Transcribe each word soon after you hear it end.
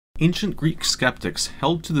Ancient Greek skeptics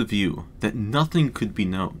held to the view that nothing could be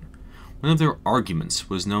known. One of their arguments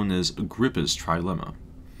was known as Agrippa's trilemma.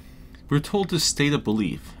 We're told to state a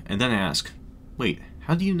belief and then ask, wait,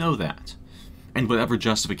 how do you know that? And whatever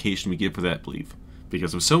justification we give for that belief,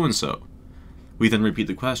 because of so-and-so. We then repeat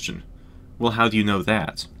the question, well, how do you know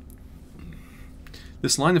that?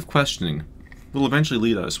 This line of questioning will eventually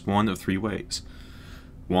lead us one of three ways.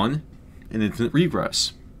 1. An infinite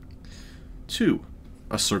regress. 2.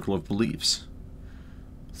 A circle of beliefs.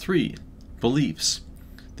 3. Beliefs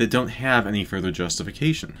that don't have any further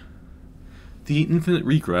justification. The infinite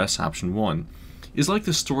regress, option 1, is like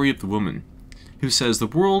the story of the woman who says the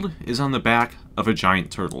world is on the back of a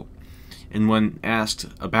giant turtle, and when asked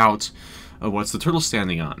about what's the turtle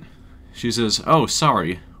standing on, she says, oh,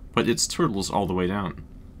 sorry, but it's turtles all the way down.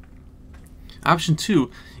 Option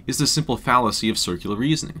 2 is the simple fallacy of circular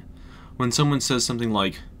reasoning, when someone says something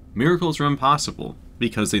like, miracles are impossible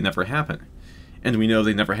because they never happen, and we know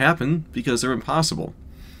they never happen because they're impossible.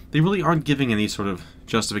 They really aren't giving any sort of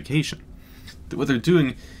justification. What they're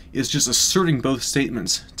doing is just asserting both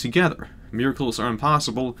statements together. Miracles are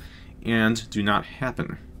impossible and do not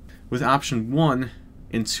happen. With option 1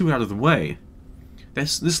 and 2 out of the way,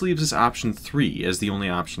 this leaves us option 3 as the only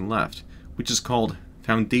option left, which is called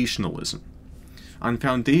foundationalism. On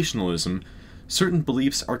foundationalism, certain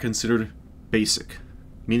beliefs are considered basic,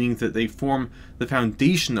 meaning that they form the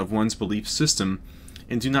foundation of one's belief system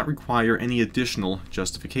and do not require any additional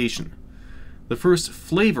justification. The first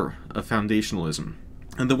flavor of foundationalism,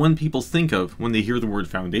 and the one people think of when they hear the word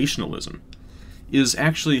foundationalism, is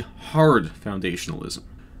actually hard foundationalism.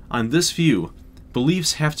 On this view,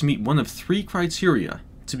 beliefs have to meet one of 3 criteria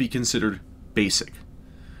to be considered basic.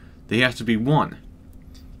 They have to be 1.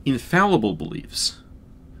 Infallible beliefs,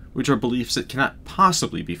 which are beliefs that cannot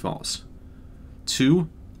possibly be false. 2.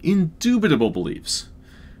 Indubitable beliefs,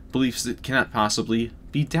 beliefs that cannot possibly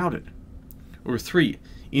be doubted. Or 3.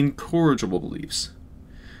 Incorrigible beliefs,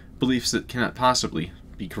 beliefs that cannot possibly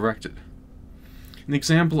be corrected. An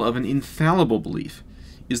example of an infallible belief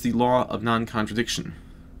is the law of non-contradiction.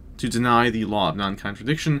 To deny the law of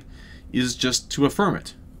non-contradiction is just to affirm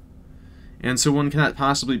it, and so one cannot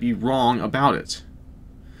possibly be wrong about it.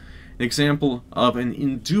 An example of an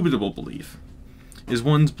indubitable belief is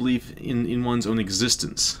one's belief in one's own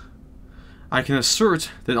existence. I can assert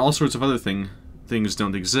that all sorts of other things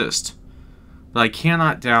don't exist, but I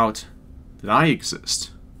cannot doubt that I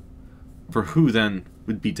exist. For who, then,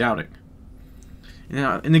 would be doubting?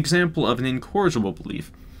 Now, an example of an incorrigible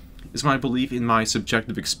belief is my belief in my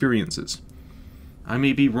subjective experiences. I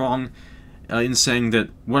may be wrong in saying that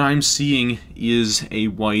what I'm seeing is a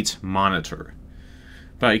white monitor,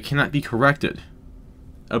 but I cannot be corrected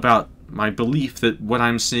about my belief that what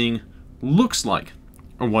I'm seeing looks like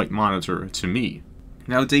a white monitor to me.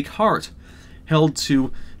 Now, Descartes held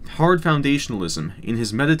to hard foundationalism in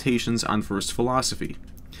his Meditations on First Philosophy.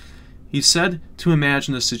 He said to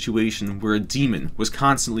imagine a situation where a demon was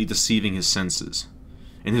constantly deceiving his senses,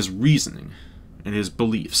 and his reasoning, and his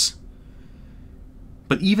beliefs.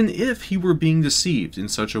 But even if he were being deceived in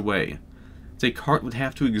such a way, Descartes would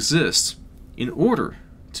have to exist in order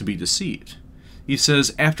to be deceived. He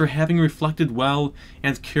says, after having reflected well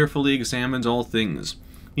and carefully examined all things,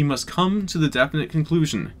 we must come to the definite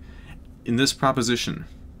conclusion in this proposition: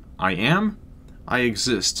 I am, I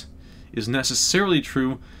exist, is necessarily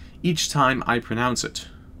true each time I pronounce it,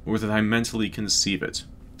 or that I mentally conceive it.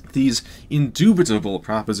 These indubitable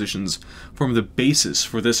propositions form the basis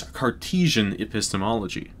for this Cartesian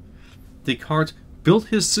epistemology. Descartes built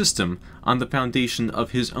his system on the foundation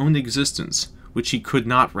of his own existence, which he could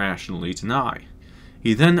not rationally deny.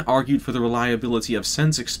 He then argued for the reliability of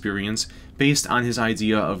sense experience based on his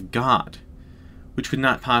idea of God, which could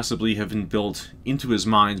not possibly have been built into his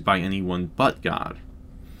mind by anyone but God.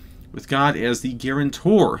 With God as the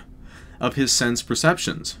guarantor of his sense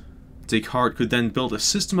perceptions, Descartes could then build a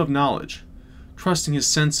system of knowledge, trusting his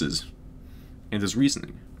senses and his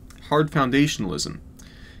reasoning. Hard foundationalism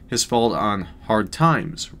has fallen on hard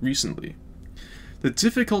times recently. The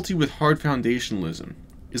difficulty with hard foundationalism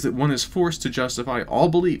is that one is forced to justify all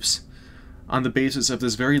beliefs on the basis of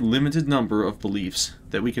this very limited number of beliefs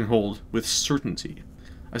that we can hold with certainty.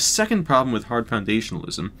 A second problem with hard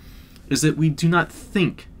foundationalism is that we do not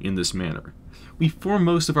think in this manner. We form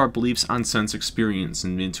most of our beliefs on sense experience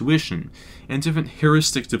and intuition and different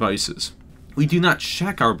heuristic devices. We do not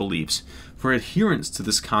check our beliefs for adherence to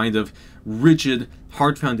this kind of rigid,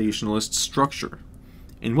 hard foundationalist structure.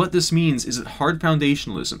 And what this means is that hard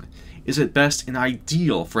foundationalism is at best an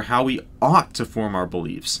ideal for how we ought to form our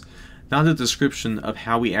beliefs, not a description of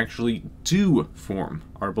how we actually do form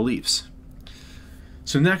our beliefs.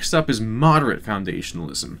 So next up is moderate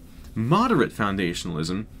foundationalism. Moderate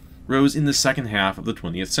foundationalism rose in the second half of the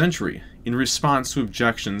 20th century in response to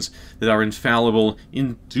objections that our infallible,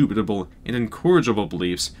 indubitable, and incorrigible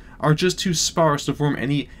beliefs are just too sparse to form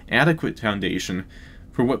any adequate foundation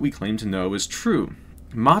for what we claim to know is true.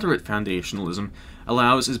 Moderate foundationalism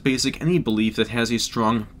allows as basic any belief that has a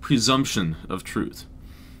strong presumption of truth.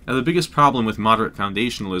 Now, the biggest problem with moderate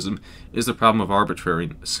foundationalism is the problem of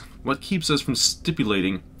arbitrariness. What keeps us from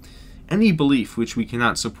stipulating any belief which we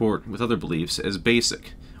cannot support with other beliefs as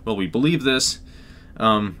basic? Well, we believe this,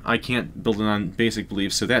 I can't build it on basic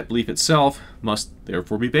beliefs, so that belief itself must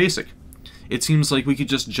therefore be basic. It seems like we could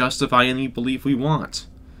just justify any belief we want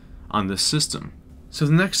on this system. So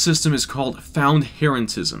the next system is called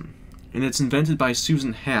Foundationalism, and it's invented by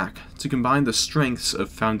Susan Hack to combine the strengths of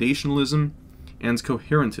foundationalism and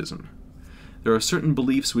coherentism. There are certain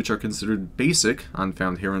beliefs which are considered basic on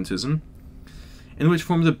Foundationalism, and which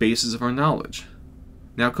form the basis of our knowledge.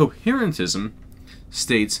 Now, coherentism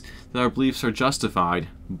states that our beliefs are justified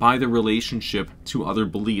by the relationship to other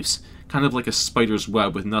beliefs, kind of like a spider's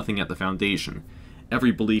web with nothing at the foundation.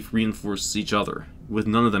 Every belief reinforces each other, with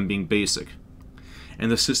none of them being basic. And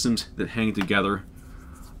the systems that hang together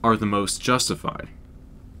are the most justified.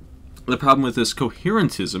 The problem with this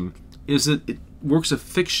coherentism is that works of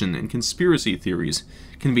fiction and conspiracy theories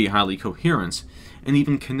can be highly coherent and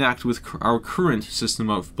even connect with our current system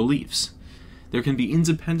of beliefs. There can be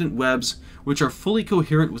independent webs which are fully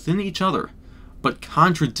coherent within each other, but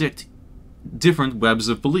contradict different webs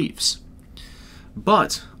of beliefs.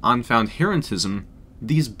 But on Foundationalism,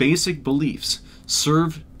 these basic beliefs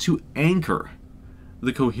serve to anchor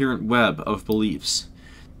the coherent web of beliefs,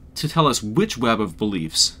 to tell us which web of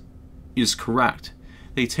beliefs is correct.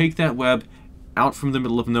 They take that web out from the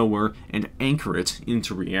middle of nowhere and anchor it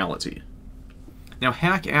into reality. Now,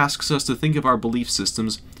 Hack asks us to think of our belief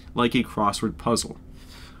systems like a crossword puzzle.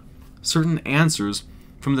 Certain answers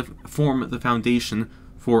form the foundation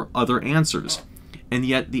for other answers, and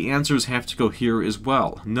yet the answers have to cohere as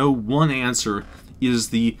well. No one answer is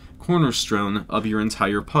the cornerstone of your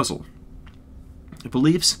entire puzzle.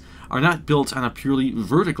 Beliefs are not built on a purely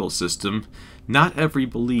vertical system. Not every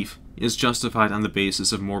belief is justified on the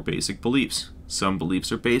basis of more basic beliefs. Some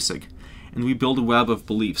beliefs are basic, and we build a web of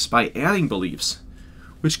beliefs by adding beliefs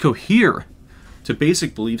which cohere to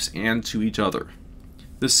basic beliefs and to each other.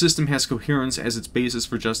 The system has coherence as its basis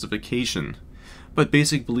for justification, but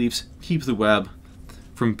basic beliefs keep the web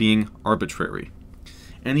from being arbitrary.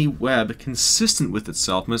 Any web consistent with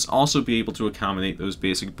itself must also be able to accommodate those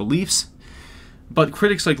basic beliefs. But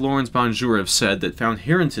critics like Lawrence Bonjour have said that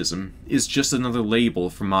Foundationalism is just another label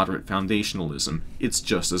for moderate foundationalism. It's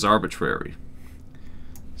just as arbitrary.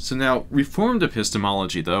 So now, Reformed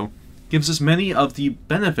epistemology, though, gives us many of the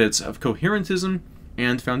benefits of coherentism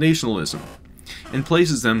and foundationalism, and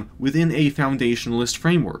places them within a foundationalist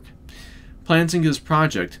framework. Plantinga's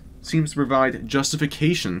project seems to provide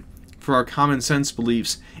justification for our common sense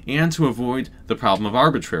beliefs and to avoid the problem of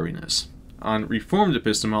arbitrariness. On Reformed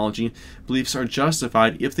epistemology, beliefs are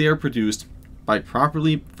justified if they are produced by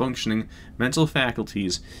properly functioning mental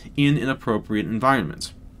faculties in an appropriate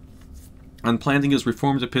environment. On Plantinga's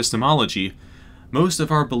Reformed epistemology, most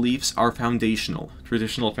of our beliefs are foundational.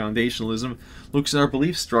 Traditional foundationalism looks at our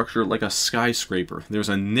belief structure like a skyscraper. There's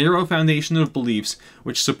a narrow foundation of beliefs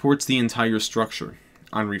which supports the entire structure.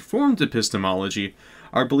 On Reformed epistemology,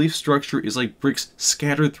 our belief structure is like bricks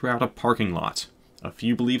scattered throughout a parking lot. A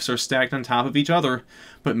few beliefs are stacked on top of each other,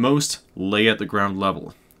 but most lay at the ground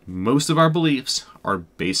level. Most of our beliefs are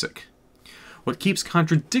basic. What keeps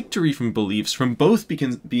contradictory from beliefs from both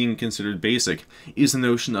being considered basic is the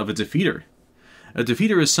notion of a defeater. A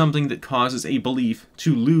defeater is something that causes a belief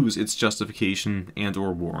to lose its justification and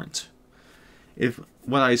or warrant. If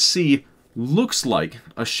what I see looks like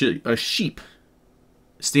a sheep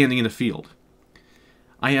standing in a field,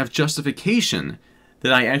 I have justification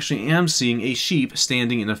that I actually am seeing a sheep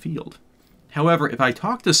standing in a field. However, if I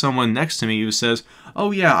talk to someone next to me who says,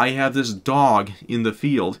 oh yeah, I have this dog in the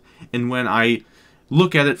field, and when I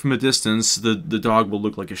look at it from a distance, the dog will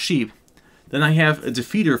look like a sheep, then I have a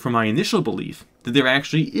defeater from my initial belief that there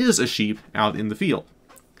actually is a sheep out in the field.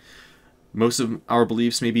 Most of our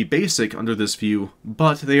beliefs may be basic under this view,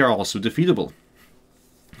 but they are also defeatable.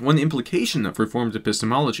 One implication of Reformed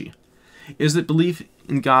epistemology is that belief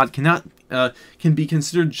in God can be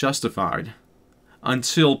considered justified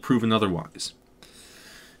until proven otherwise.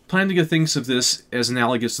 Plantinga thinks of this as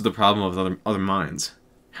analogous to the problem of other minds.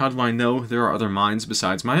 How do I know there are other minds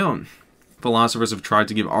besides my own? Philosophers have tried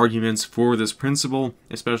to give arguments for this principle,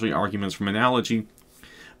 especially arguments from analogy,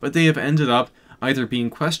 but they have ended up either being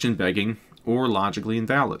question-begging or logically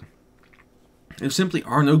invalid. There simply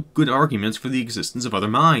are no good arguments for the existence of other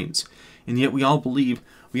minds, and yet we all believe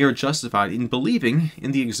we are justified in believing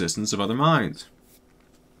in the existence of other minds.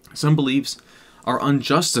 Some beliefs are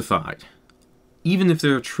unjustified, even if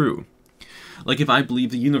they're true. Like if I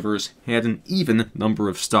believe the universe had an even number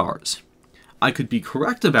of stars. I could be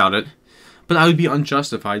correct about it, but I would be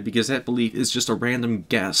unjustified because that belief is just a random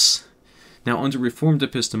guess. Now, under Reformed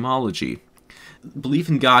epistemology, belief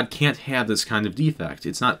in God can't have this kind of defect.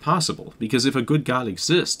 It's not possible, because if a good God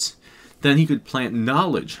exists, then he could plant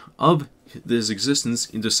knowledge of his existence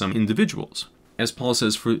into some individuals. As Paul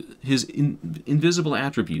says, for his invisible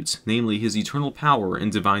attributes, namely his eternal power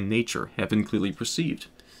and divine nature, have been clearly perceived,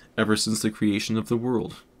 ever since the creation of the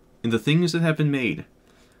world, in the things that have been made,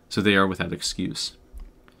 so they are without excuse.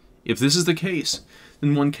 If this is the case,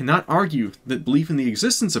 then one cannot argue that belief in the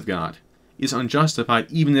existence of God is unjustified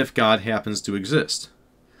even if God happens to exist.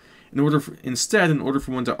 Instead, in order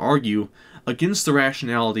for one to argue against the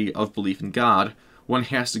rationality of belief in God, one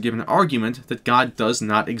has to give an argument that God does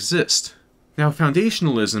not exist. Now,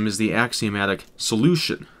 foundationalism is the axiomatic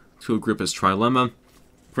solution to Agrippa's trilemma,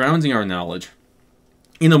 grounding our knowledge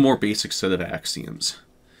in a more basic set of axioms.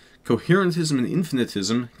 Coherentism and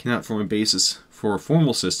infinitism cannot form a basis for a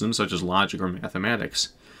formal system such as logic or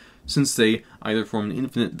mathematics, since they either form an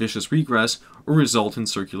infinite vicious regress or result in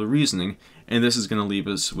circular reasoning, and this is going to leave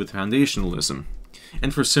us with foundationalism.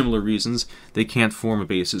 And for similar reasons, they can't form a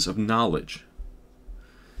basis of knowledge.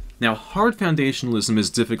 Now, hard foundationalism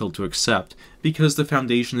is difficult to accept because the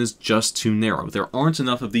foundation is just too narrow. There aren't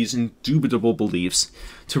enough of these indubitable beliefs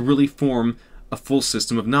to really form a full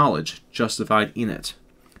system of knowledge justified in it.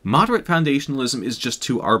 Moderate foundationalism is just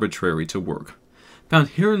too arbitrary to work.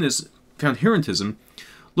 Foundationalism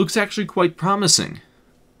looks actually quite promising,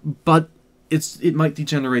 but it might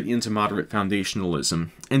degenerate into moderate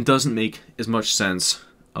foundationalism and doesn't make as much sense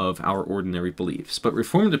of our ordinary beliefs. But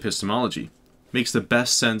Reformed epistemology makes the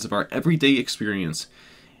best sense of our everyday experience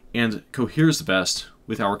and coheres the best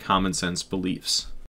with our common sense beliefs.